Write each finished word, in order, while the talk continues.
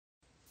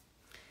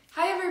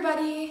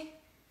everybody!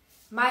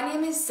 My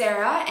name is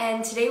Sarah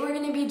and today we're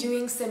going to be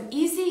doing some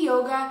easy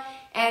yoga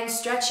and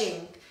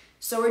stretching.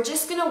 So we're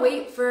just going to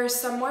wait for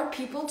some more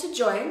people to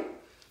join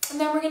and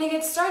then we're going to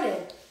get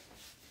started.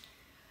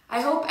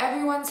 I hope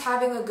everyone's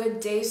having a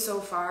good day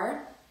so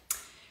far.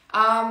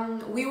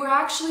 We were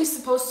actually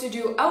supposed to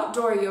do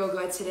outdoor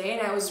yoga today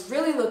and I was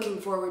really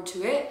looking forward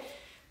to it.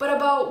 But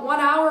about 1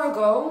 hour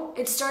ago,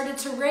 it started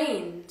to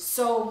rain.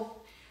 So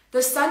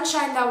the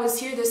sunshine that was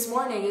here this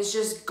morning is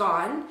just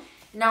gone.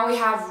 Now we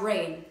have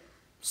rain.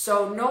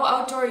 So no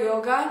outdoor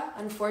yoga,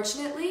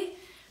 unfortunately,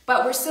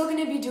 but we're still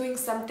going to be doing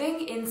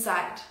something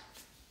inside.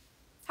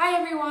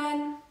 Hi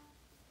everyone!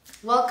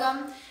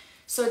 Welcome.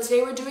 So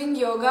today we're doing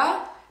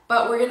yoga,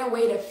 but we're going to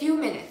wait a few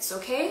minutes,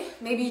 okay?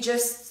 Maybe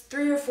just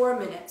 3 or 4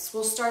 minutes.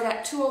 We'll start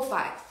at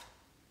 2:05.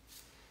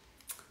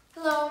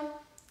 Hello.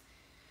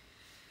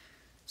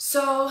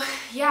 So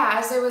yeah,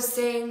 as I was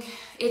saying,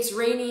 it's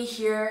rainy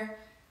here.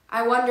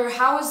 I wonder,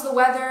 how is the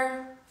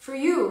weather for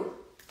you?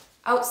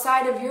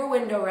 Outside of your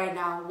window right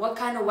now, what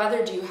kind of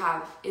weather do you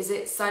have? Is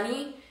it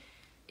sunny?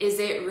 Is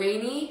it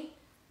rainy?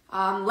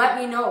 Let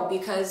me know,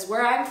 because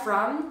where I'm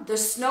from, the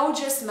snow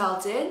just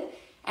melted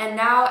and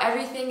now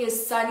everything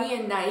is sunny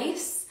and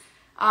nice.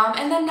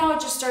 And then now it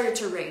just started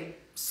to rain.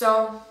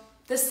 So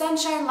the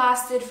sunshine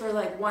lasted for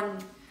like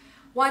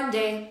one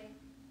day.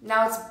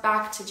 Now it's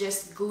back to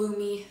just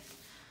gloomy.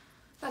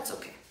 That's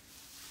okay.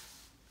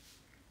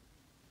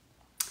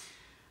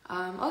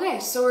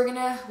 Okay, so we're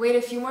gonna wait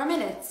a few more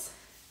minutes.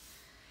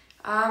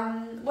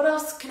 What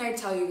else can I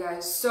tell you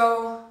guys?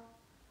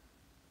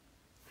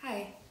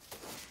 Hi.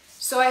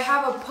 So I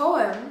have a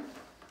poem.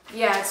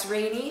 Yeah, it's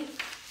rainy.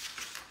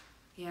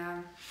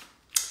 Yeah.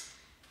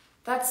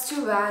 That's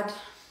too bad.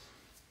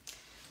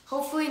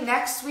 Hopefully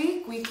next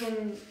week we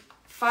can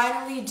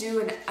finally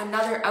do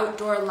another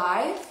outdoor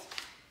live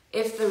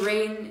if the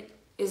rain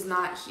is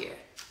not here.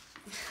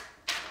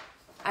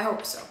 I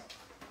hope so.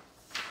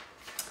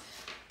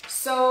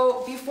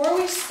 So before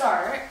we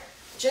start,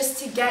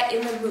 just to get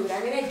in the mood,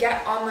 I'm going to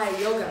get on my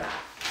yoga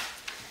mat,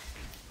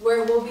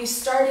 where we'll be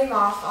starting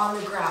off on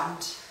the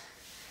ground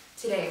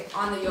today,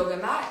 on the yoga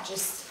mat,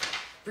 just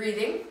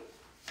breathing.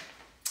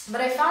 But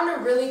I found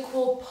a really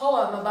cool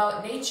poem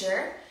about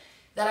nature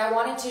that I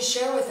wanted to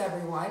share with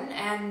everyone,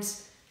 and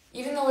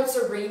even though it's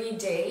a rainy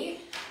day,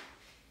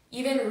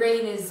 even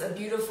rain is a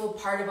beautiful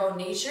part about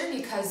nature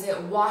because it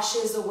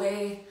washes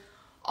away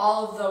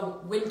all of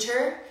the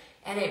winter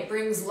and it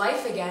brings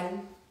life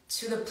again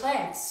to the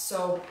plants.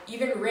 So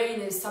even rain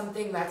is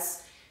something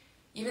that's,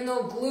 even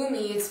though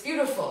gloomy, it's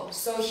beautiful.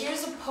 So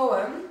here's a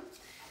poem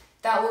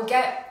that will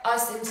get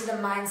us into the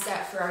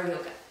mindset for our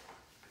yoga.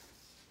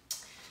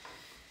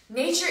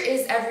 Nature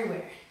is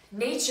everywhere.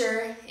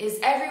 Nature is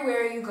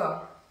everywhere you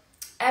go.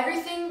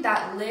 Everything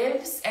that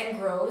lives and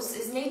grows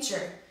is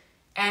nature.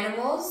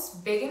 Animals,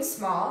 big and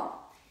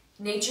small.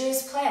 Nature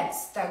is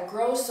plants that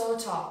grow so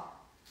tall.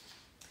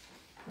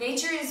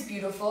 Nature is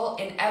beautiful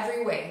in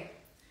every way,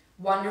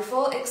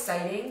 wonderful,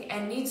 exciting,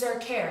 and needs our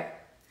care.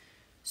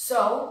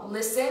 So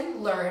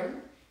listen,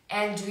 learn,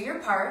 and do your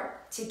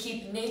part to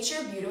keep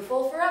nature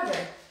beautiful forever.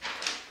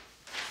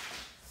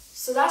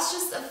 So that's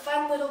just a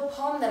fun little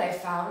poem that I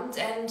found,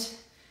 and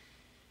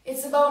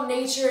it's about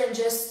nature and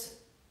just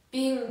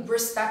being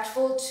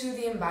respectful to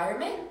the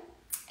environment.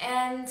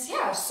 And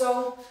yeah,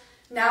 so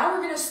now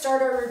we're going to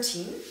start our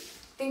routine.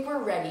 I think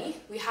we're ready.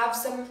 We have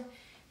some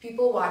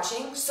people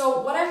watching.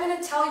 So what I'm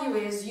going to tell you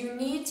is you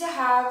need to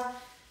have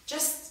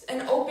just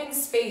an open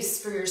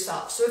space for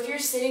yourself. So if you're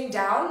sitting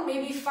down,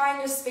 maybe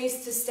find a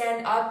space to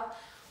stand up,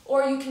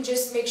 or you can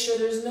just make sure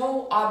there's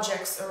no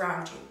objects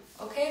around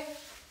you, okay?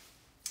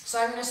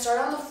 So I'm going to start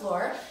on the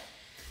floor,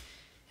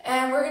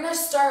 and we're going to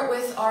start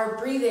with our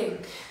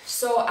breathing.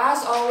 So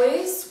as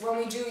always, when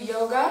we do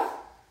yoga,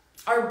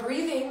 our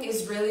breathing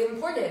is really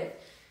important.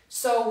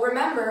 So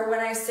remember,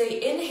 when I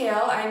say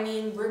inhale, I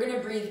mean we're going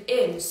to breathe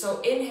in. So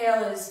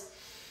inhale is,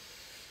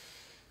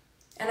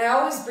 and I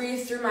always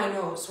breathe through my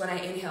nose when I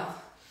inhale.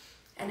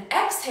 And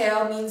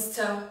exhale means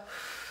to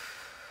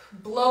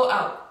blow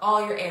out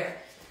all your air.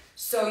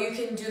 So you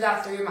can do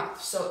that through your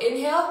mouth. So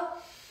inhale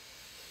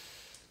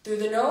through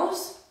the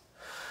nose,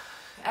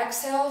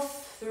 exhale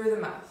through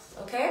the mouth,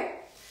 okay?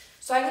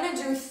 So I'm going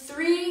to do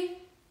 3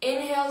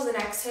 inhales and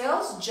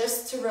exhales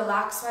just to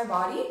relax my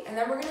body, and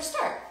then we're going to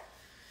start.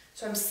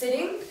 So I'm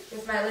sitting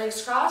with my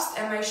legs crossed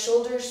and my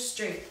shoulders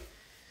straight.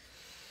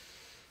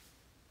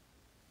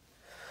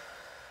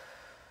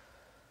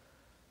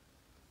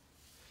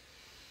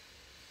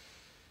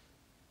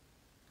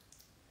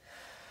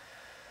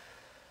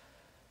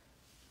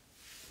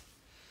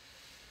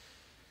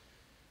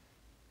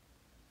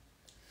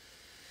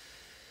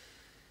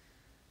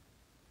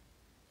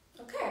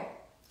 Okay.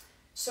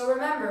 So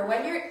remember,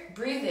 when you're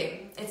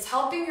breathing, it's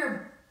helping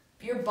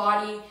your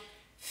body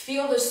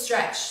feel the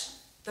stretch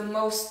the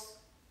most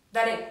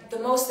that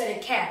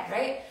it can,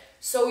 right?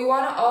 So we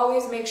want to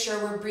always make sure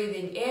we're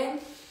breathing in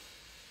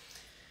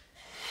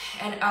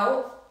and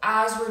out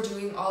as we're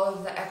doing all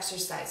of the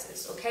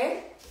exercises,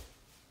 okay?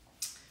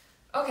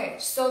 Okay,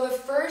 so the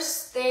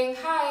first thing,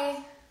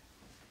 hi.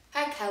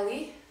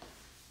 Kelly.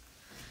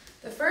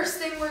 The first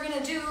thing we're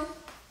gonna do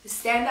is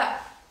stand up.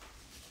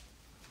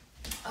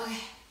 Okay.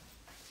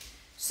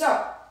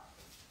 So,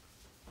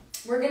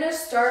 we're gonna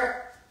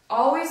start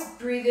always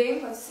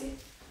breathing. Let's see.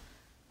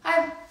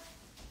 Hi.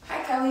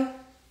 Hi, Kelly.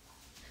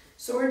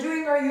 So we're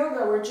doing our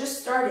yoga. We're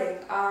just starting.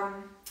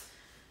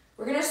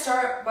 We're gonna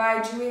start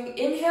by doing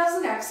inhales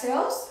and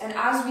exhales. And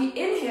as we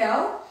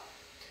inhale,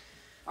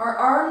 our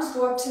arms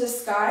go up to the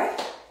sky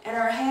and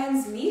our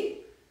hands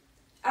meet.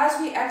 As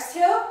we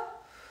exhale,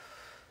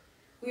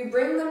 we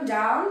bring them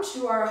down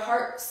to our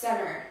heart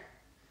center.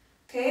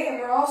 Okay, and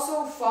we're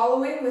also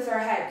following with our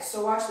head.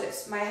 So watch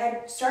this. My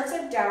head starts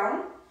at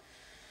down,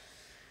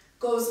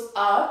 goes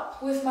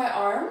up with my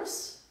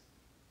arms,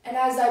 and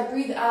as I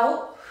breathe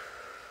out,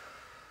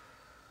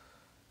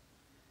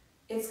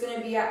 it's going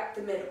to be at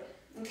the middle.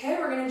 Okay,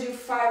 we're going to do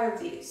 5 of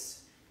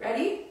these.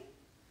 Ready?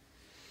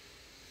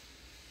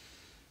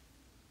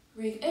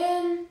 Breathe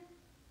in.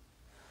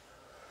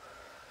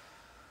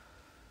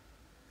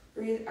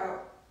 Breathe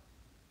out.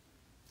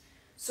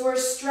 So we're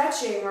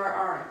stretching our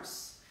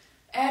arms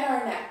and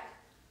our neck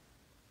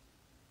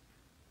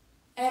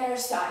and our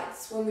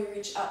sides when we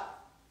reach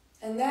up.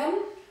 And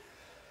then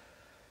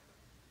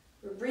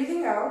we're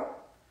breathing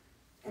out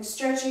and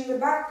stretching the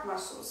back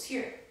muscles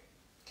here.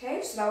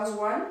 Okay, so that was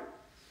 1.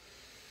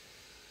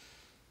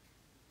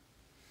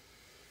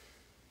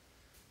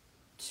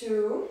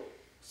 2.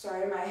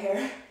 Sorry, my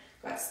hair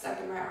got stuck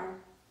in my arm.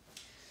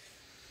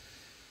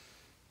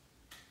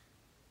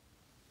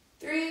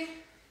 3.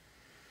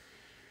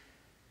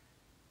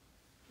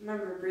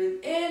 Remember,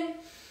 breathe in.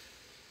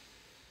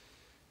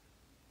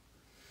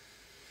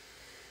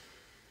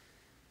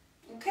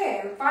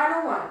 Okay, and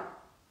final one.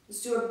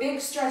 Let's do a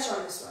big stretch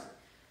on this one.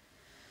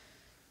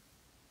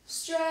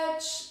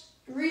 Stretch,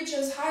 reach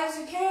as high as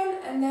you can,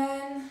 and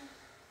then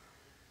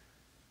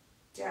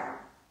down.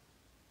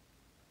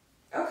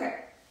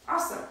 Okay,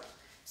 awesome.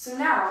 So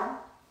now,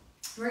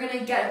 we're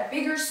gonna get a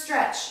bigger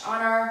stretch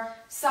on our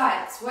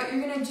sides. What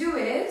you're gonna do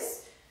is,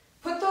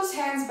 put those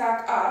hands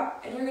back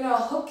up, and you're gonna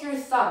hook your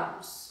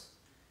thumbs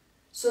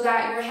so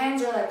that your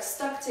hands are like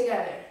stuck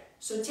together.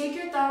 So take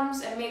your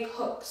thumbs and make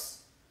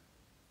hooks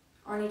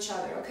on each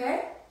other,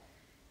 okay?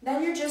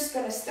 Then you're just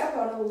gonna step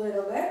out a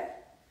little bit,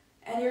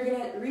 and you're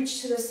gonna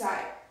reach to the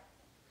side.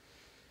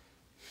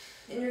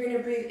 And you're gonna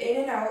breathe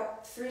in and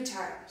out 3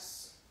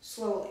 times,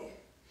 slowly.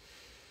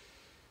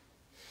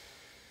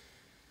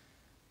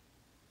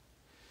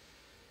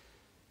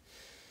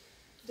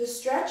 The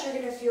stretch you're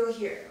gonna feel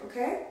here,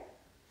 okay?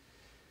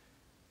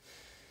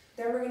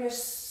 Then we're gonna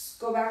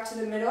go back to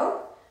the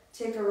middle,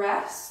 take a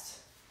rest.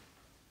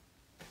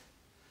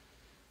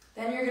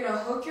 Then you're gonna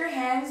hook your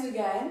hands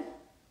again,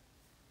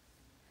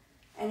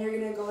 and you're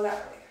gonna go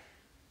that way,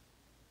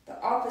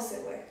 the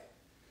opposite way.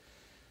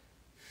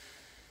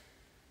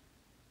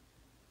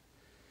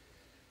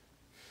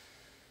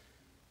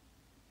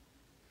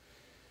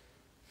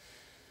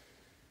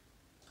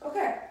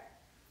 Okay,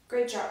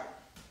 great job.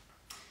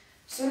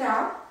 So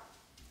now,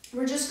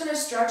 we're just gonna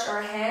stretch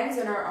our hands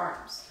and our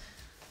arms.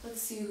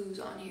 Let's see who's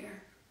on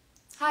here.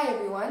 Hi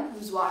everyone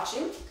who's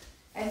watching.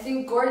 I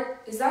think Gordon,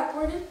 is that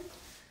Gordon?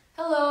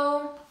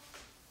 Hello.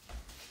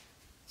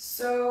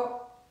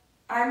 So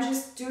I'm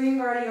just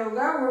doing our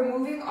yoga. We're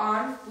moving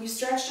on. We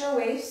stretched our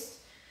waist.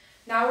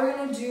 Now we're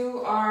gonna do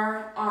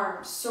our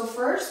arms. So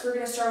first we're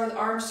gonna start with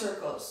arm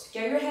circles.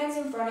 Get your hands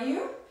in front of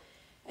you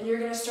and you're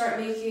gonna start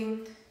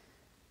making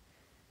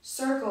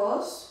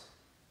circles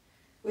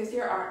with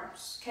your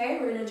arms. Okay,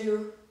 we're gonna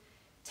do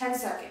 10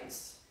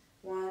 seconds.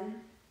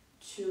 1,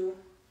 2,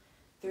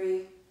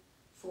 3,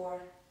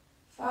 4,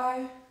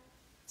 5,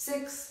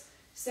 6,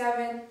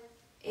 7,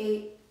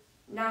 8,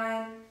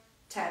 9,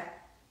 10.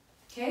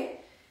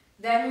 Okay?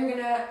 Then you're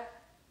gonna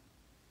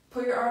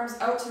put your arms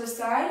out to the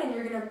side and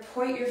you're gonna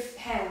point your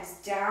hands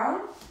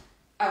down,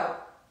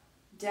 out,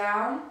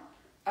 down,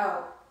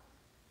 out,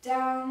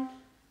 down,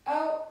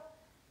 out,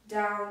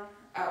 down,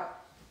 out.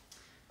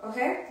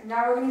 Okay?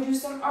 Now we're gonna do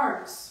some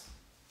arms.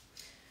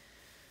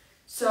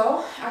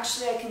 So,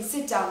 actually I can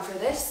sit down for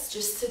this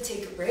just to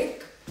take a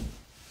break.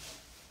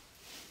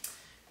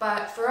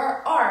 But for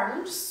our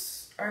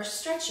arms, our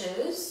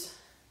stretches,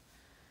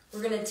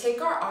 we're gonna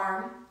take our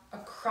arm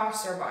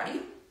across our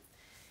body.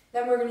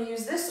 Then we're gonna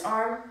use this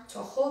arm to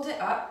hold it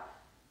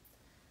up.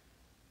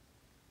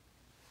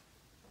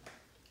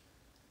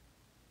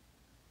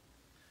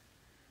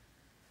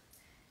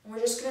 And we're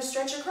just gonna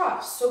stretch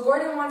across. So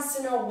Gordon wants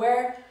to know,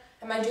 where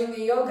am I doing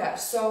the yoga?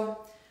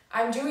 So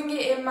I'm doing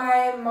it in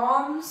my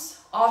mom's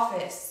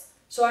office.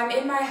 So I'm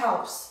in my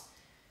house.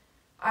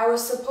 I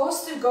was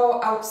supposed to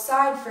go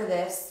outside for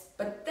this,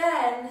 but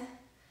then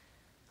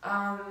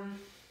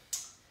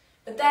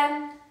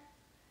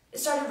it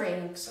started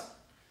raining, so.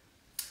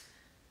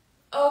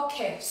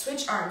 Okay,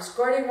 switch arms.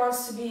 Gordon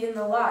wants to be in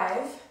the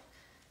live,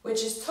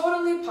 which is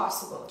totally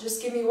possible.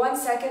 Just give me 1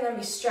 second, let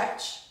me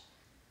stretch.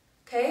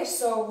 Okay,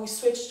 so we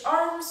switched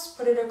arms,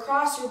 put it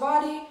across your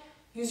body,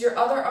 use your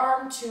other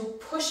arm to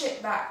push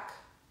it back.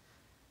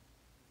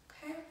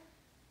 Okay?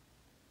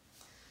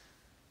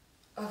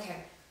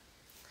 Okay.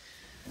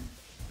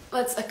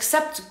 let's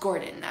accept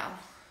Gordon now.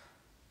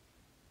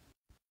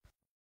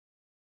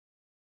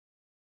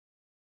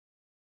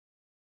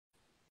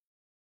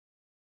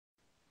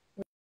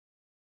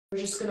 We're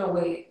just gonna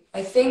wait.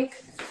 I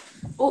think,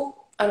 oh,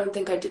 I don't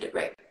think I did it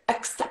right.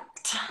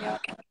 Accept. Yeah.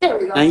 There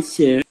we go. Hi,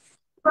 Sarah.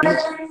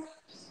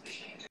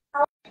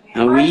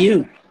 How are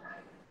you?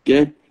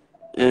 Good.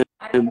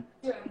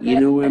 You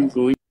know where I'm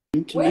going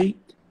tonight?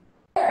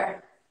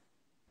 Where?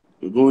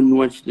 We're going to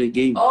watch the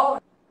game. Oh,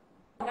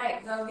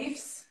 nice. The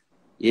Leafs?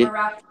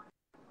 Yeah.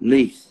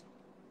 Leafs.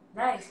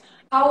 Nice.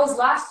 How was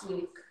last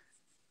week?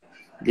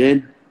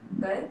 Good.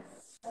 Good?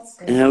 That's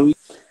good. And how are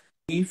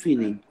you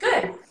feeling?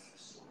 Good.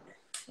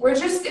 We're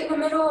just in the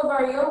middle of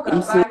our yoga,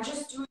 but I'm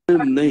just doing...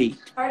 I'm late.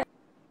 Pardon?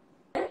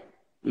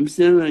 I'm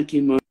sorry I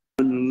came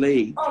on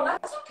late. Oh,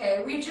 that's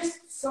okay.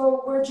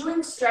 We're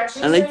doing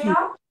stretches I like right your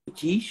now.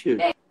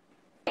 t-shirt.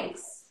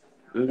 Thanks.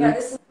 Mm-hmm. Yeah,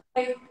 this is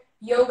my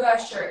yoga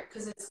shirt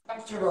because it's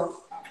comfortable.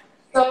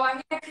 So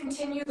I'm going to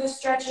continue the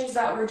stretches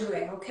that we're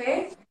doing,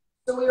 okay?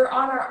 So we were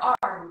on our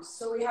arms.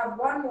 So we have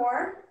one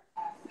more.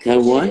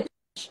 Can what?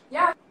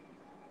 Yeah,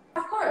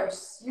 of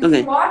course. You Okay.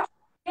 can watch?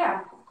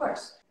 Yeah, of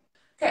course.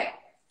 Okay,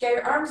 get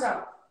your arms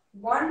up.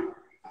 One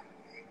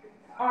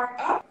arm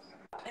up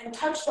and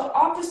touch the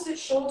opposite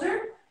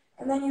shoulder,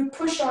 and then you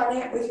push on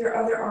it with your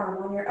other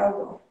arm on your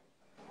elbow.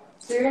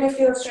 So you're going to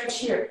feel a stretch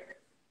here.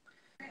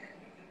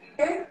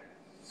 Okay?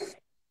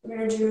 We're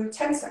going to do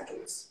 10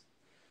 seconds.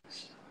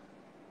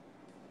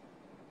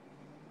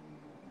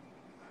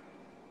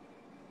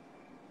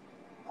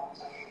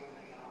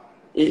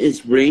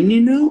 It's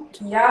raining out?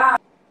 Yeah,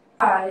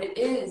 it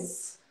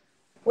is.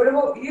 What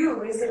about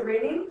you? Is it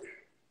raining?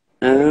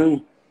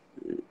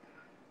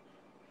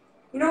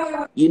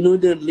 You know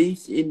the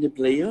Leafs in the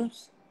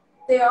playoffs?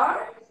 They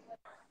are?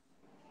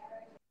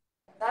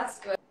 That's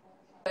good.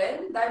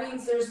 That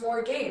means there's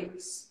more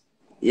games.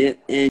 Yeah,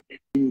 and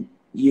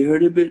you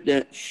heard about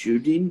that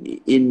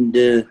shooting in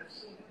the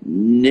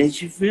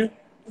Nashville?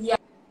 Yeah.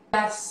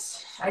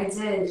 Yes, I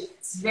did.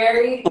 It's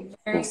very,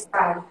 very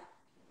sad.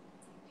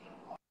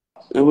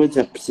 I was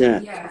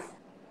upset. Yeah.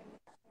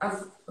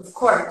 Of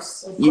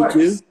course. Of you course.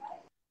 too?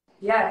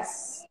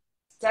 Yes.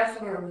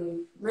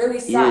 Definitely. Really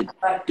sad. Yeah,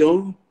 but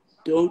don't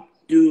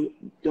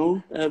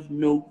have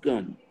no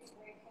gun.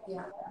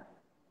 yeah.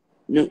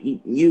 No,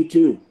 you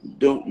too.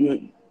 Don't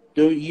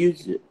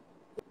use it.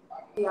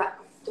 Yeah.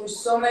 There's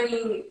so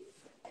many.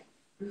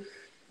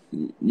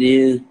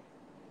 Yeah.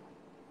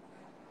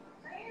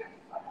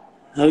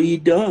 How your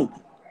dog?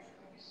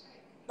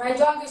 My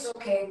dog is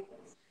okay.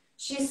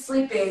 She's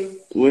sleeping.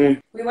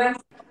 Where? We went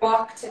for a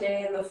walk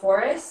today in the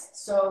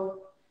forest, so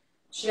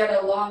she had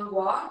a long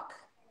walk.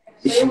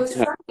 But it was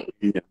sunny.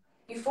 Yeah.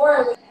 Before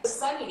it was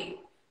sunny.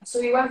 So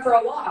we went for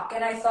a walk,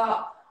 and I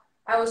thought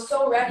I was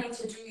so ready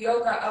to do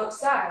yoga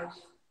outside.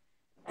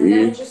 And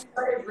then it just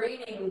started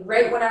raining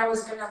right when I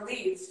was going to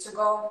leave to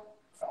go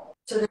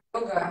to the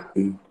yoga.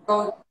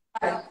 Go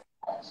outside.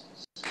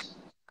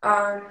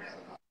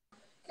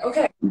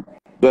 Okay.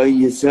 By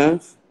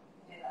yourself?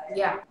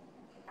 Yeah.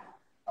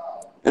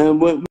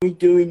 And what are we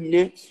doing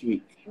next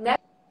week?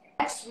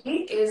 Next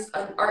week is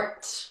an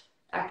art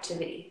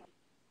activity.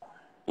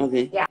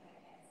 Okay. Yeah.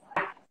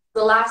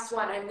 The last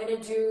one I'm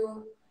going to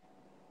do,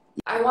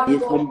 I want to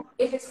go,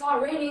 if it's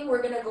not raining,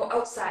 we're going to go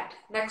outside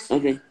next week.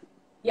 Okay.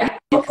 Yeah.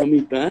 You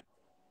coming back?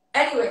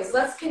 Anyways,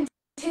 let's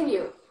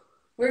continue.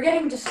 We're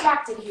getting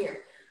distracted here.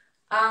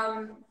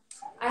 I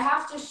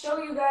have to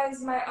show you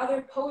guys my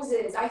other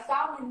poses. I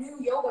found a new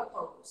yoga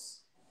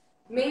pose.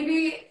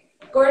 Maybe,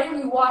 Gordon,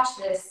 you watch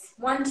this.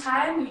 One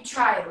time, you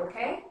try it,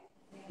 okay?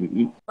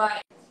 Mm-hmm.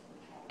 But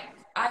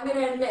I'm going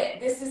to admit,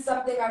 this is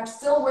something I'm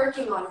still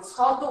working on. It's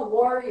called the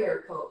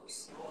warrior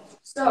pose.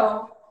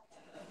 So,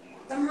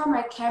 somehow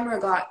my camera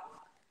got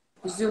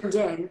zoomed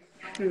in.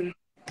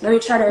 Let me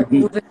try to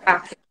move it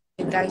back,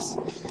 guys.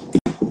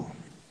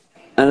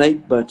 I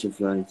like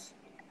butterflies.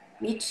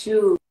 Me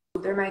too.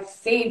 They're my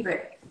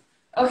favorite.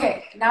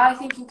 Okay, now I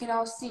think you can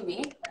all see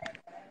me.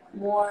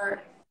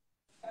 More.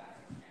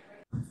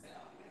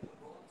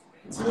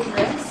 Let's move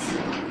this.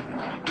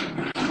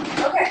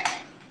 Okay.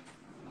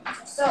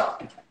 So,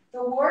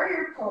 the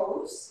warrior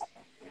pose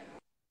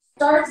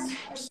starts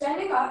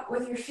standing up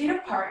with your feet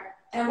apart.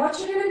 And what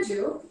you're going to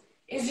do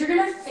is you're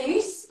going to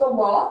face the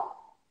wall.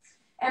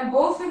 And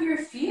both of your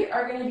feet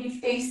are going to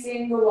be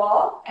facing the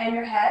wall and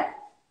your head.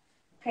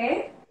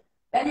 Okay?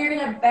 Then you're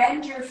going to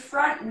bend your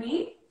front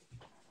knee.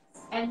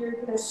 And you're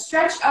going to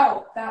stretch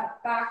out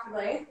that back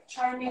leg.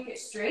 Try and make it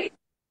straight.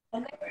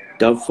 And then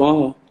Don't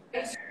fall.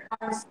 raise your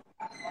arms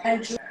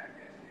and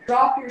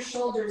drop your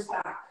shoulders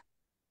back.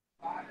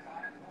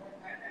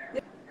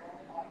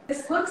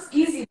 This looks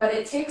easy, but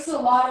it takes a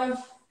lot of...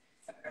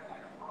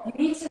 You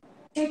need to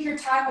take your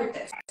time with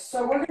this.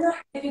 So we're going to...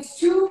 If it's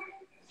too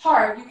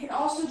hard, you can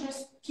also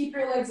just keep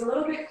your legs a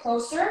little bit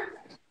closer.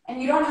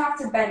 And you don't have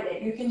to bend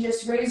it. You can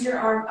just raise your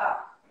arm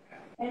up.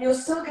 And you'll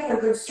still get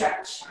a good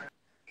stretch.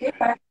 Okay,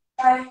 bye.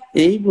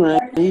 Hey,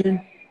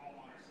 Ryan.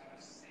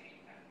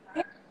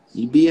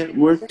 You be at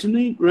work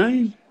tonight,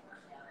 Ryan?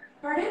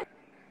 Pardon?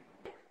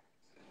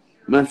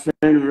 My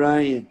friend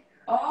Ryan.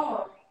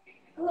 Oh,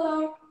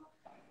 hello.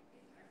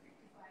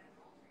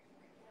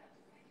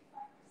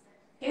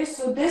 Okay,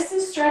 so this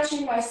is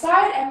stretching my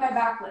side and my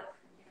back leg.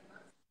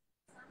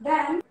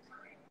 Then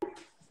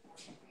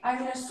I'm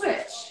going to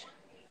switch.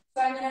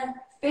 So I'm going to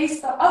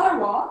face the other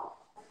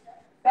wall,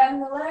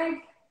 bend the leg,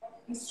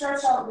 and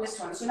stretch out this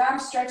one. So now I'm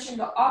stretching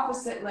the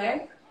opposite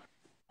leg,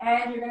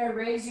 and you're going to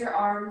raise your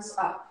arms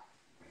up.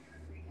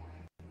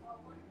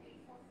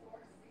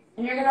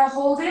 And you're going to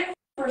hold it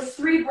for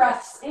 3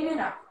 breaths in and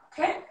out,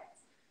 okay?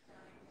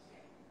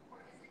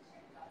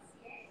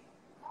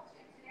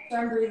 So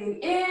I'm breathing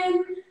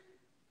in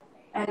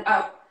and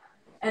out.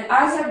 And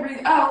as I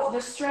breathe out,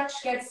 the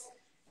stretch gets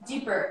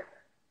deeper,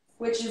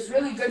 which is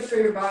really good for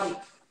your body.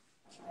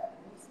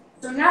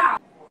 So now,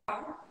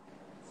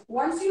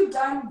 once you've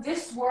done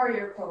this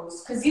warrior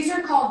pose, because these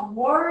are called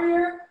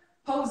warrior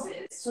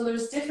poses, so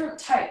there's different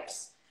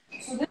types.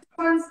 So this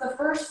one's the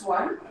first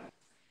one.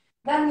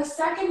 Then the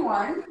second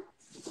one,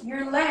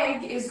 your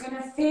leg is going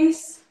to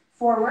face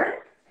forward,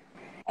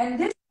 and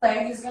this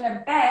leg is going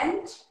to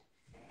bend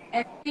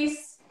and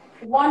face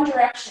one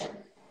direction.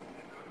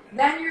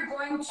 Then you're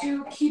going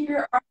to keep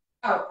your arm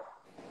out,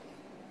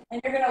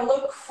 and you're going to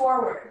look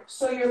forward.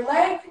 So your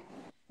leg,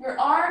 your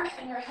arm,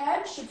 and your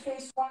head should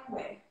face one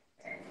way.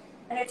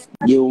 And it's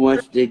You'll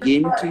watch the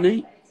game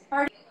tonight?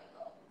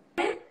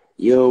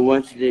 You'll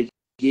watch the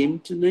game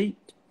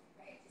tonight?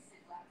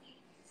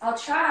 I'll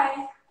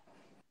try.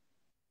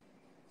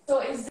 So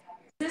is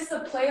this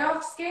a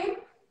playoffs game?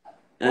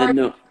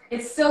 No.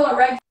 It's still a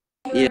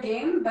regular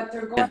game, but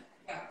they're going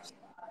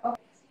playoffs.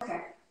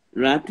 Okay.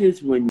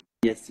 Raptors won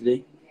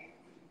yesterday.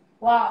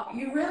 Wow,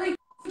 you really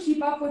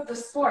keep up with the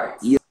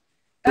sports. You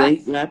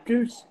like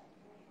Raptors?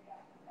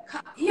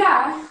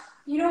 Yeah.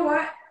 You know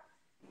what?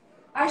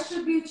 I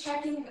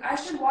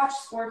should watch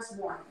sports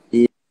more.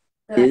 Yeah.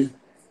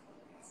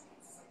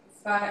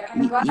 But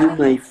I'm glad you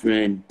my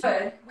friend.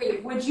 Good.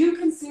 Wait, would you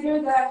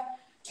consider that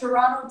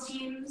Toronto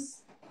teams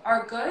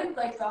are good,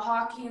 like the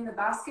hockey and the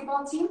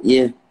basketball team?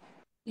 Yeah.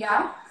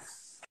 Yeah?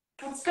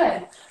 That's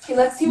good. Okay,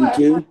 let's see what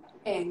I'm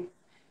saying.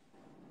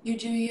 You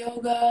do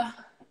yoga.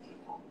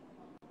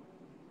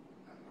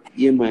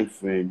 You're my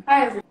friend.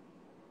 Hi,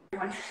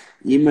 everyone.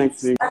 You're my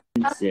friend,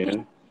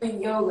 Sarah.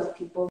 Doing yoga,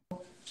 people.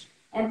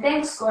 And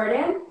thanks,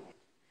 Gordon.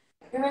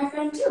 You're my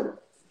friend, too.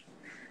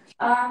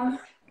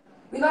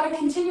 We got to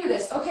continue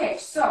this. Okay,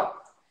 so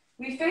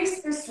we face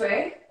this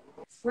way.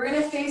 We're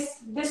going to face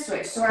this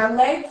way. So our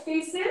leg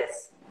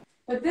faces,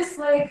 but this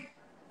leg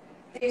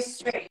stays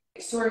straight.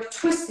 So we're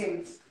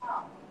twisting.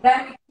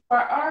 Then we keep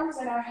our arms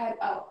and our head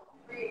up.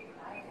 Okay?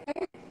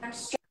 I'm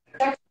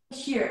stretching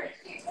here.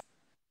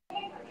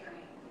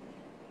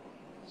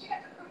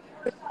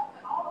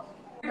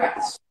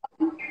 Breaths.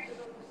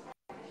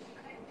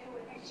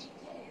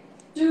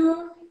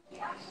 2,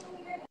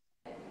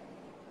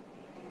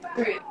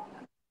 3.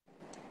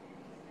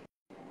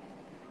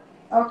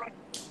 Okay.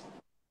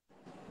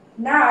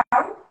 Now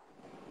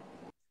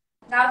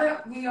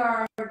that we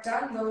are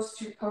done those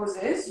 2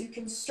 poses, you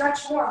can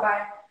stretch more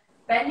by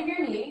bending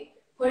your knee,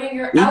 putting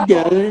your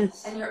elbow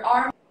and your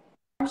arm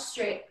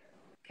straight.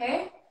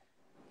 Okay?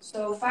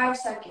 So 5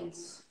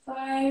 seconds.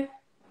 5.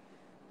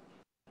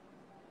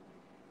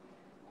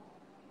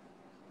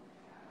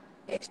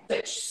 Okay,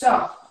 switch.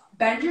 So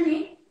bend your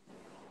knee,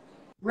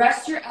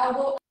 rest your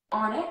elbow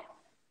on it,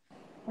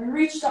 and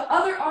reach the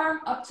other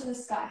arm up to the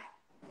sky.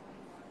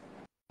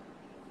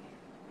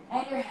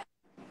 And your head.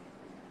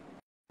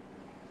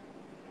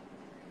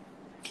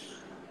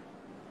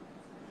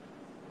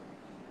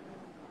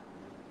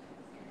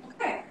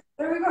 Okay,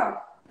 there we go.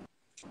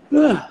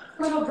 A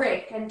little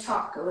break and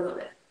talk a little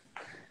bit.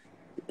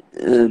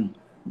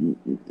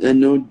 I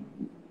know.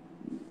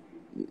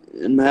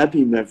 I'm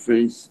happy my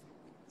friends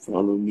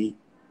follow me.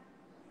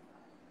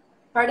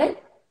 Pardon?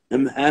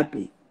 I'm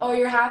happy. Oh,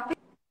 you're happy?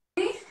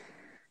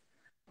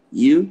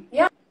 You?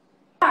 Yeah.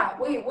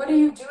 Wait, what are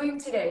you doing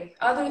today?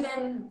 Other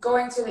than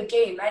going to the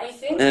game,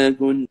 anything?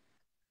 Going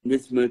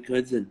with my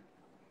cousin.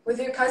 With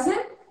your cousin?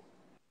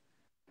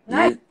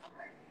 Nice. Yeah.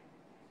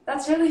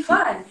 That's really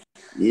fun.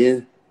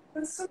 Yeah.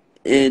 That's so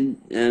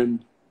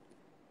And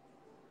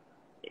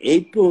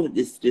April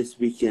is this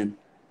weekend.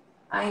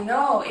 I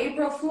know,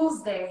 April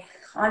Fool's Day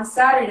on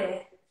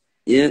Saturday.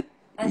 Yeah.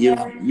 And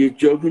You're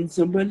joking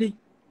somebody?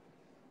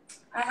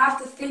 I have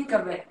to think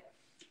of it.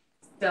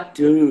 Still.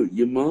 To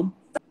your mom?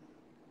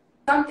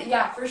 Something,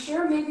 yeah, for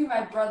sure, maybe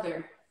my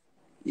brother.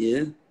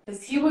 Yeah.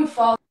 Because he would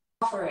fall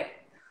for it.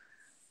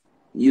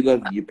 You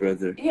love your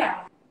brother.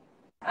 Yeah.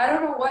 I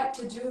don't know what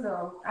to do,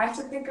 though. I have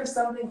to think of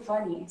something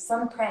funny.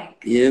 Some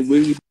prank. Yeah, where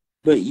you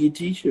bought your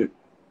t-shirt?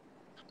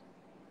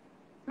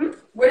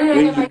 Where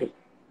did I get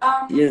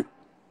my... Yeah.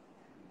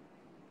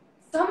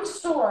 Some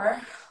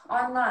store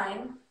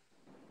online.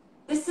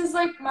 This is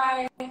like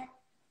my...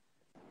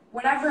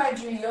 Whenever I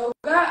do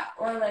yoga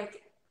or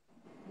like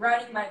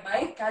riding my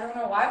bike, I don't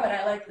know why, but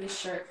I like this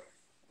shirt.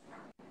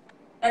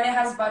 And it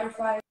has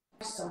butterflies,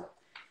 so...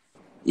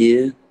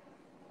 Yeah.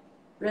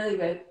 Really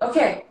good.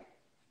 Okay.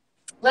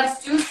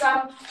 let's do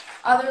some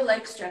other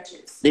leg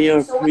stretches. They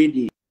are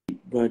pretty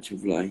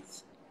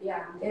butterflies.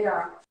 Yeah, they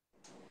are.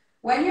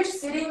 When you're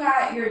sitting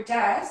at your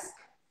desk,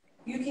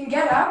 you can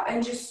get up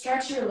and just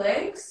stretch your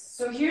legs.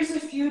 So here's a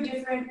few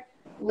different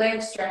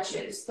leg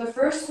stretches. The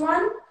first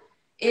one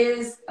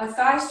is a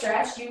thigh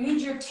stretch. You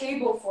need your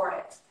table for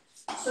it.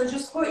 So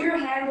just put your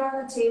hand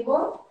on the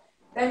table.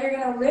 Then you're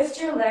going to lift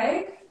your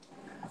leg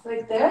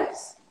like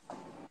this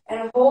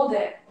and hold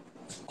it.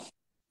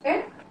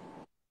 Okay?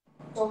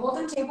 So hold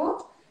the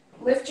table,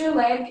 lift your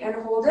leg and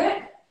hold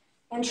it,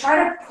 and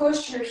try to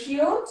push your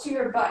heel to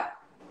your butt.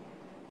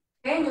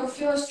 Okay? And you'll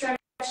feel a stretch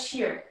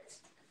here.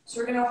 So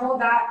we're going to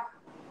hold that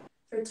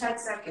for 10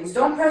 seconds.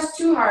 Don't press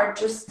too hard,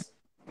 just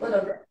a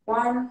little bit.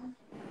 1,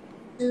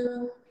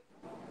 2,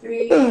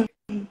 3,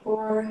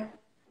 4,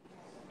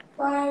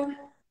 5,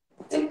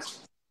 6,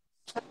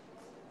 7,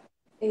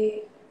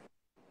 8,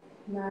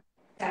 9,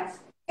 10.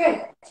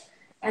 Okay.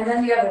 And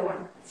then the other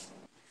one.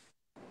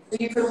 So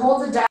you can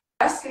hold the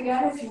desk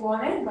again if you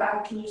wanted, but I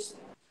can just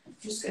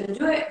gonna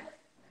do it.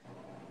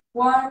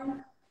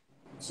 1,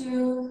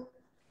 2,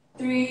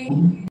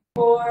 3,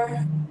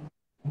 4,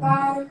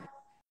 5,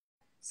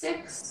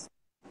 6,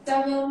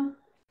 7,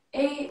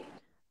 8,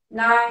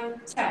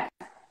 9, 10.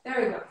 There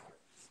we go.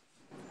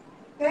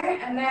 Okay,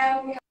 and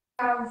then we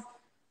have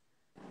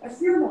a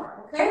few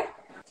more, okay?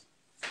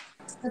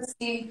 Let's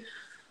see.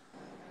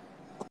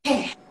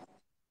 Okay.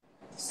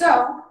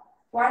 So,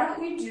 why don't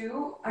we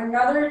do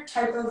another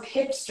type of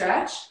hip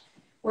stretch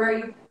where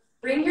you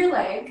bring your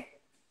leg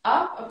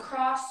up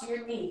across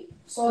your knee.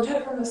 So I'll do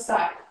it from the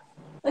side,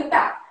 like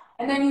that.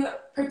 And then you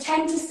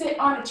pretend to sit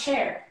on a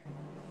chair.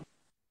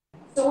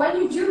 So when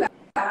you do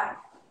that,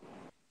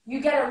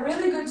 you get a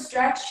really good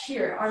stretch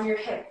here on your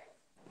hip.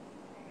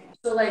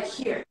 So like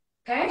here,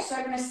 okay? So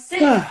I'm gonna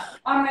sit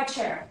on my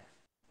chair.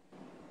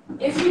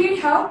 If you need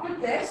help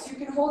with this, you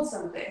can hold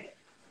something.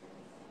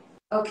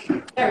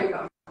 Okay, there we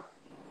go.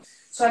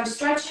 So I'm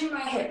stretching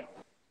my hip.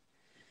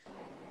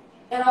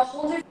 And I'll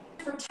hold it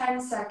for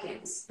 10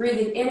 seconds,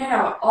 breathing in and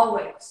out,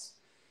 always.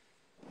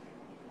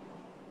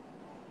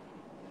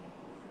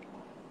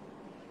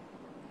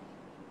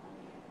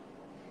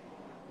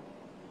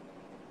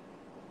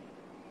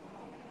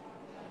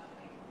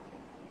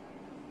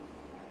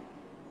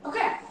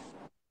 Okay.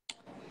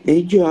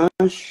 Hey,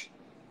 Josh.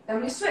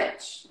 Then we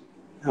switch.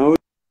 How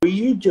are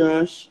you,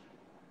 Josh?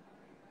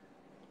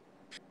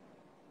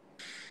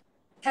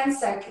 10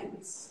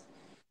 seconds.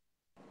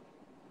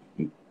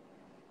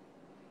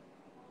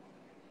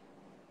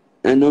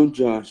 I know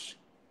Josh.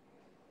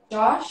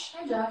 Josh?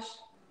 Hi, Josh.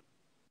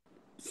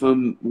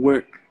 From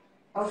work.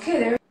 Okay,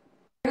 there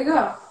we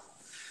go.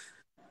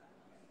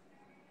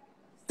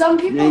 Some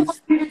people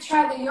want you to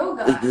try the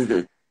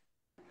yoga.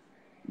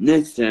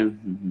 Next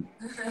time.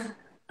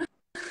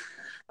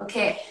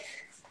 Okay,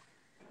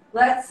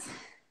 let's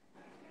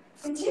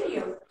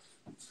continue.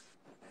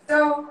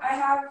 So I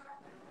have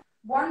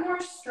one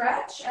more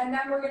stretch, and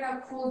then we're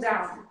gonna cool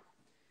down.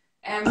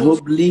 And I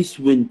hope Leafs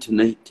win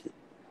tonight.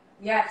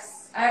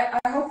 Yes, I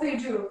hope they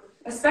do,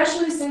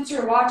 especially since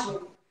you're watching.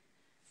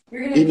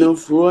 You're gonna. You know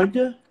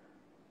Florida?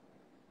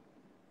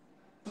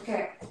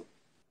 Okay,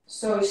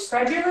 so you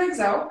spread your legs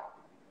out.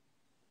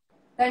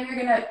 Then you're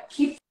gonna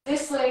keep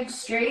this leg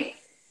straight,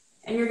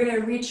 and you're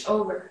gonna reach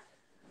over.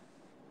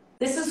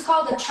 This is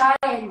called a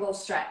triangle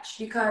stretch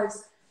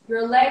because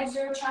your legs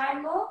are a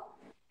triangle,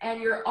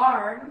 and your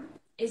arm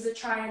is a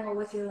triangle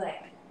with your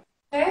leg.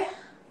 Okay?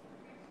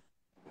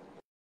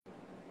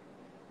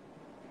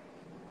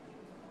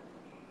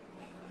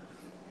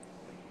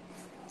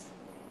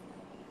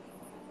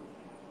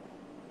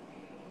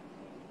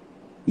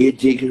 You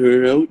take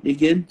her out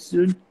again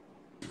soon?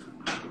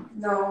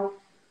 No,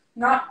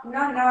 not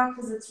now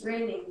because it's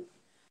raining.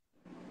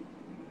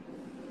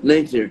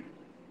 Later.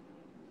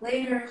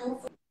 Later,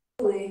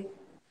 hopefully.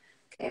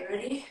 Okay,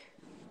 ready?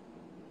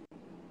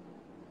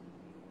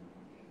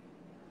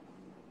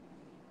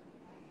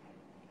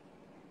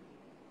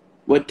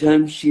 What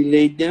time she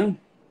laid down?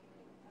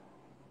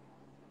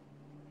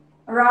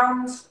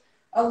 Around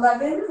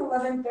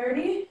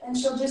 11:30, and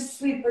she'll just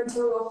sleep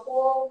until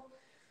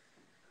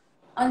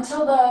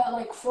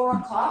the 4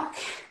 o'clock,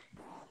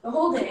 the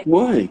whole day.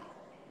 Why?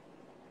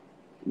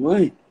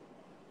 Why?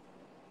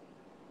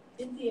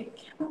 Did the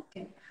account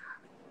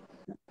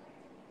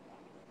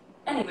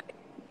Anyway,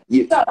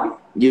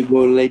 You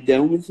go lay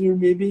down with her,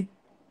 maybe?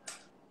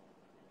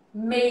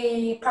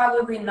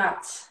 Probably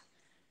not.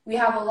 We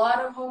have a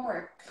lot of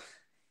homework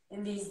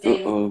in these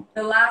days.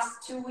 The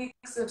last 2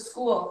 weeks of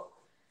school.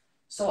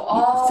 So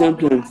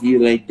sometimes you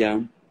lay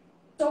down.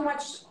 So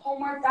much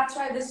homework. That's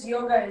why this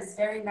yoga is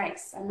very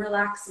nice. I'm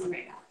relaxing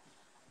right now.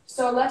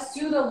 So let's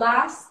do the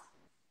last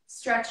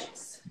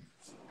stretches.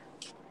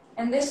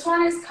 And this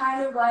one is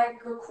kind of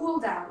like a cool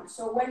down.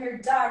 So when you're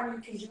done,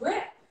 you can do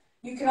it.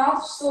 You can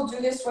also do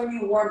this when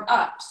you warm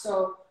up.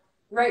 So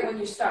right when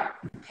you start,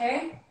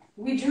 okay?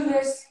 We do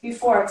this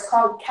before. It's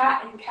called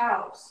cat and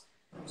cows.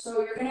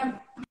 So you're going to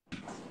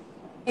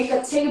make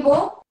a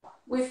table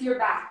with your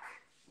back.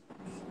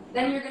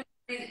 Then you're going to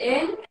breathe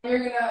in, and you're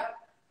going to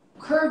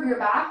curve your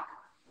back.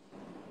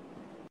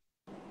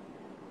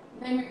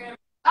 Then you're going to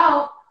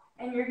out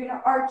and you're going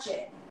to arch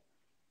it.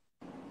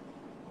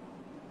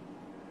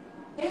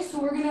 Okay, so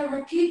we're going to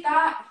repeat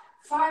that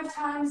 5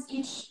 times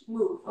each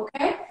move,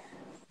 okay?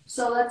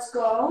 So let's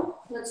go.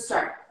 Let's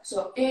start.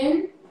 So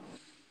in,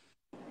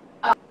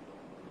 out.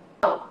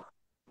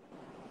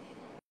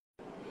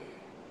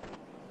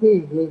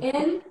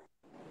 In,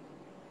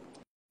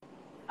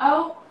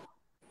 out.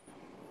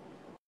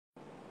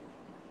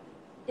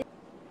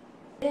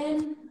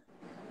 In,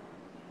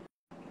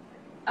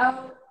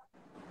 out.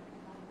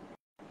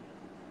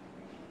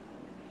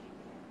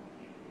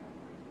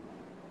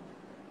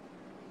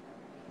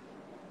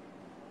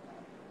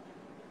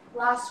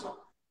 Last one.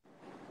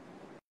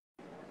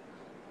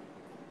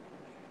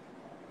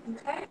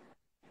 Okay?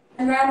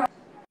 And then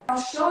I'll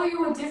show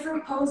you a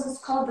different pose. It's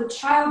called the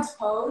child's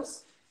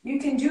pose. You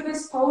can do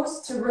this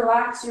pose to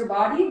relax your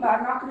body, but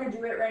I'm not going to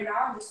do it right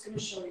now. I'm just going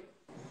to show you.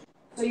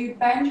 So you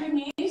bend your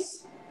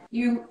knees,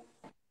 you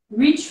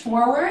reach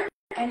forward,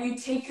 and you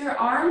take your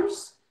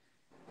arms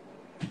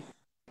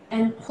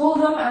and pull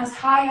them as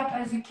high up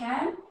as you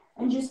can,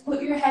 and just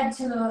put your head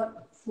to the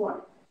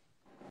floor.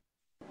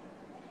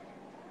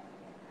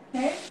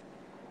 Okay?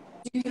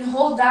 You can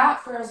hold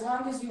that for as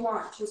long as you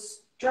want.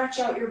 Just stretch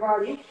out your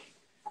body.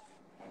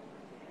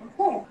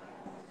 Okay.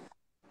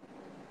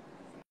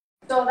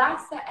 So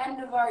that's the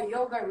end of our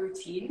yoga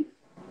routine.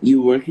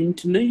 You working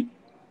tonight?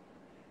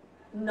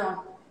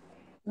 No.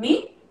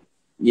 Me?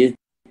 Yeah.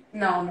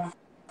 No.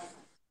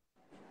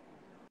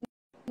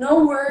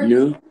 No work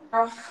No?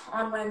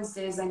 on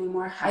Wednesdays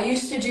anymore. I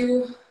used to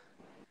do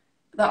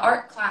the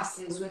art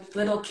classes with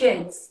little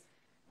kids,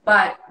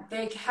 but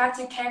they had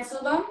to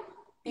cancel them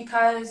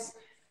because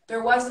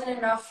there wasn't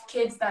enough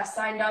kids that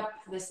signed up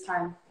this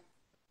time.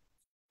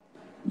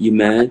 You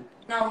mad?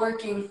 Not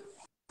working.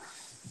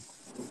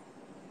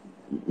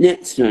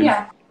 Next time.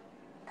 Yeah.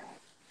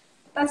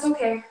 That's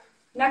okay.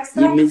 Next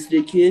You time. miss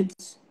the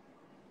kids?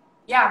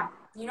 Yeah.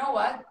 You know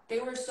what? They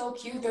were so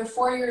cute. They're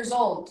 4 years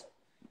old.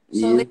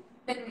 So Yeah. they've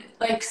been,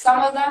 like, some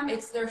of them,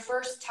 it's their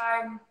first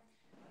time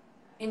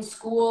in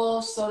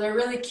school, so they're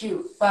really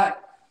cute.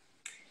 But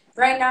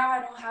right now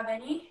I don't have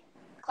any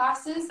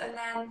classes, and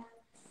then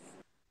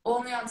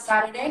only on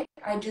Saturday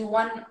I do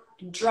one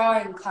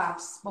drawing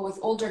class, but with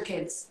older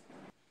kids.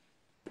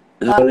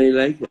 How do they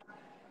like it?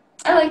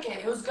 I like it.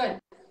 It was good.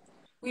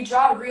 We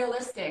draw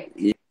realistic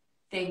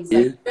things,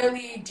 like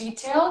really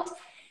detailed.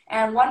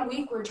 And 1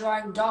 week we're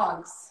drawing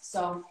dogs,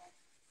 so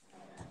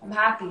I'm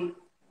happy.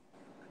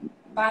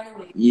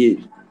 Finally.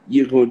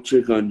 You go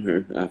check on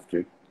her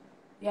after.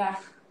 Yeah.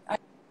 I'm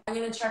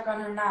going to check on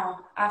her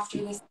now after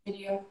this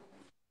video.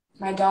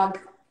 My dog.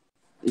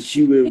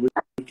 She will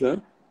wake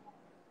up?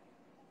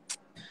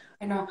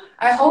 I know.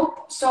 I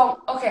hope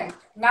so. Okay.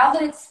 Now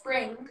that it's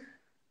spring,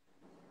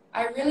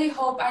 I really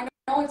hope. I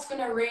know it's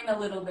going to rain a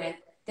little bit.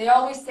 They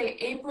always say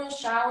April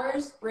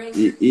showers bring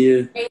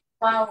May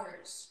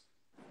flowers.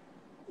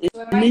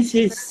 So And they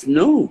say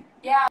snow.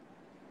 Yeah.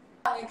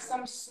 Like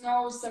some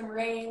snow, some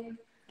rain,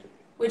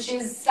 which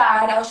is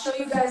sad. I'll show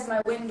you guys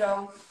my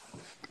window.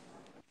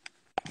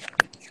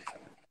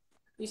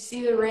 You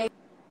see the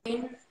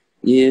rain?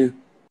 Yeah.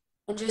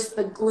 And just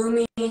the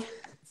gloomy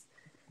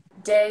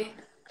day.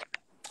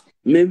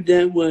 Maybe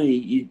that why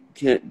your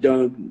cat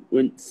dog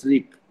went to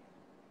sleep.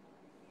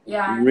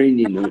 Yeah.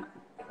 Rainy night.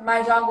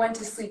 My dog went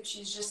to sleep.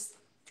 She's just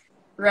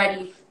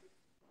ready.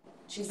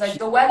 She's like,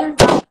 the weather's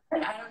not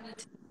good. I don't need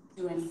to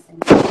do anything.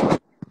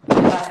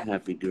 But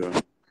happy girl.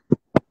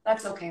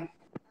 That's okay.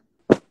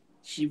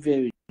 She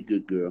very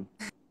good girl.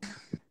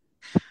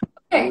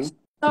 Okay,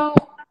 so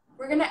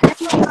we're going to end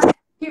the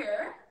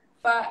here,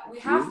 but we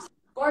have to,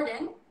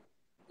 Gordon.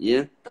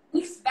 Yeah. The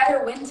Leafs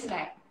better win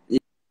tonight.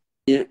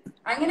 Yeah.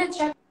 I'm going to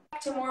check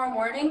tomorrow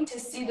morning to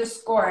see the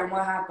score and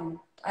what happened.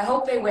 I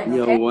hope they win,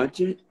 You'll okay? watch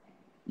it?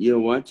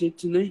 You'll watch it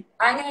tonight?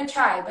 I'm going to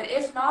try, but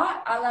if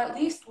not, I'll at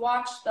least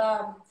watch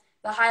the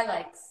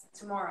highlights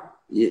tomorrow.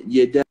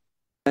 Yeah,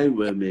 I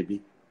will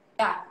maybe.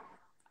 Yeah,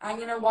 I'm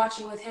going to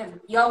watch it with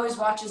him. He always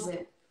watches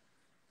it.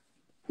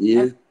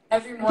 Yeah.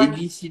 Every morning. Did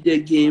you see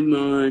that game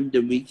on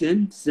the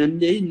weekend,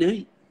 Sunday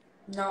night?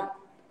 No.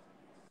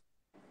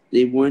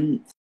 They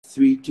won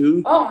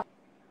 3-2. Oh,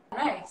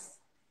 nice.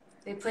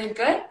 They played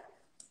good?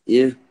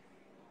 Yeah.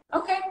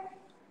 Okay.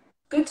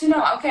 Good to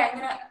know. Okay,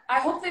 I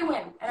hope they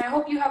win, and I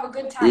hope you have a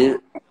good time. Yeah.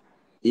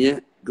 Yeah.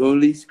 Go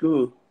Leafs,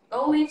 go.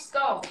 Go Leafs,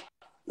 go.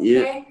 Yeah.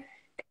 Okay?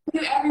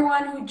 Thank you,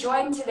 everyone who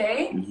joined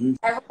today.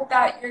 I hope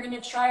that you're going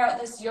to try out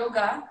this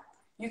yoga.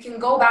 You can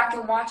go back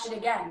and watch it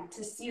again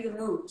to see the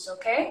moves,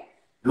 okay?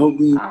 Hope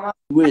we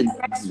win.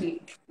 Next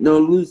week. No,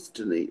 lose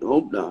tonight.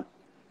 Hope not.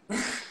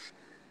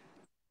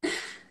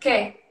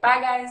 Okay, bye,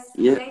 guys.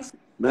 Yeah. Thanks.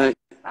 Bye.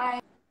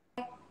 Bye.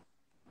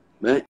 Bye.